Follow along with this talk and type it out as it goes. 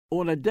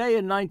On a day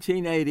in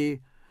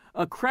 1980,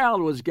 a crowd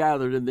was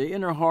gathered in the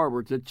Inner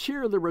Harbor to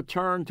cheer the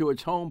return to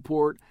its home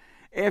port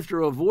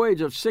after a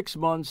voyage of 6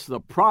 months, the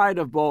Pride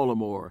of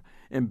Baltimore,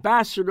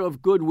 ambassador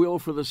of goodwill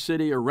for the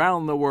city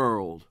around the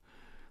world.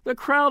 The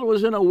crowd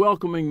was in a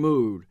welcoming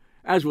mood,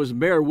 as was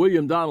Mayor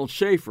William Donald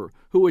Schaefer,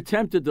 who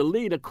attempted to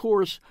lead a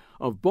chorus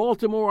of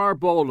Baltimore Our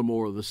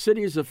Baltimore, the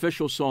city's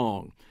official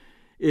song.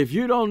 If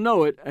you don't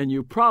know it, and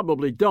you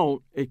probably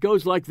don't, it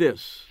goes like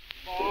this.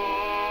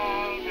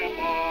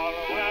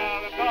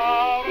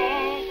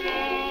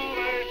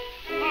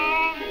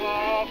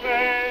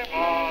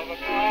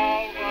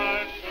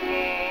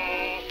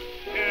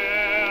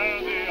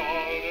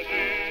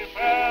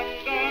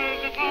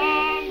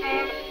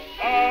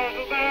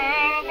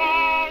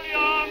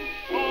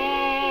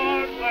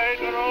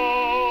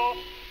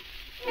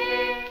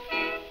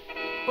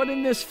 But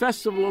in this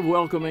festival of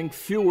welcoming,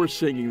 few were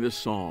singing this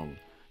song.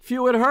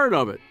 Few had heard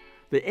of it.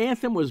 The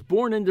anthem was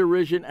born in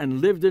derision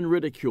and lived in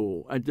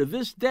ridicule, and to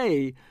this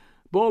day,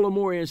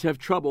 Baltimoreans have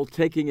trouble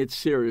taking it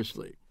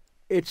seriously.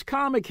 Its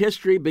comic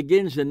history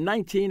begins in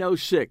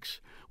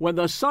 1906, when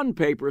the Sun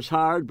papers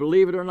hired,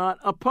 believe it or not,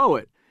 a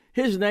poet.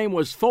 His name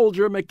was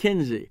Folger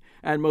McKenzie,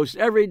 and most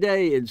every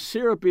day in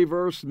syrupy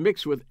verse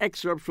mixed with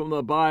excerpts from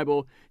the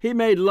Bible, he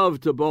made love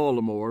to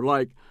Baltimore,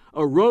 like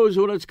a rose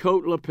on its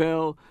coat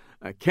lapel,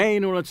 a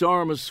cane on its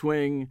arm a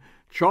swing,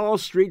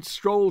 Charles Street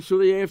strolls through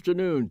the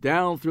afternoon,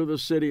 down through the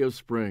city of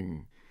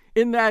spring.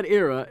 In that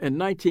era, in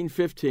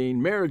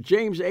 1915, Mayor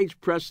James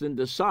H. Preston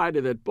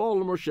decided that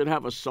Baltimore should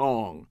have a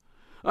song.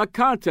 A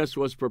contest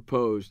was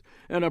proposed,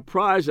 and a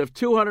prize of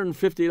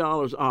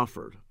 $250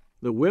 offered.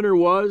 The winner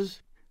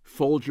was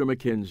Folger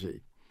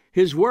McKenzie.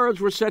 His words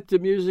were set to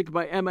music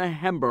by Emma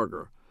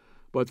Hamburger,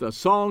 but the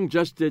song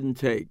just didn't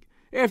take.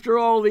 After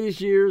all these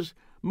years,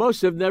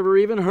 most have never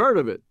even heard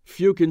of it.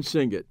 Few can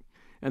sing it.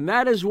 And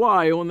that is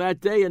why, on that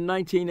day in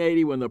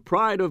 1980, when the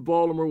Pride of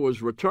Baltimore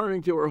was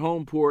returning to her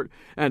home port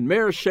and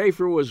Mayor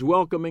Schaefer was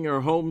welcoming her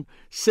home,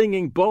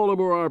 singing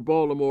Baltimore Our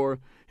Baltimore,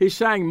 he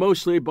sang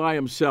mostly by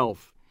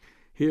himself.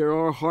 Here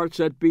are hearts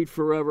that beat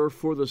forever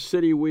for the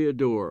city we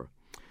adore.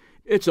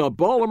 It's a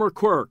Baltimore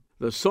quirk.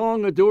 The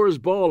song adores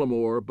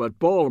Baltimore, but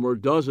Baltimore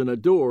doesn't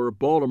adore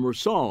Baltimore's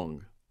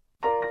song.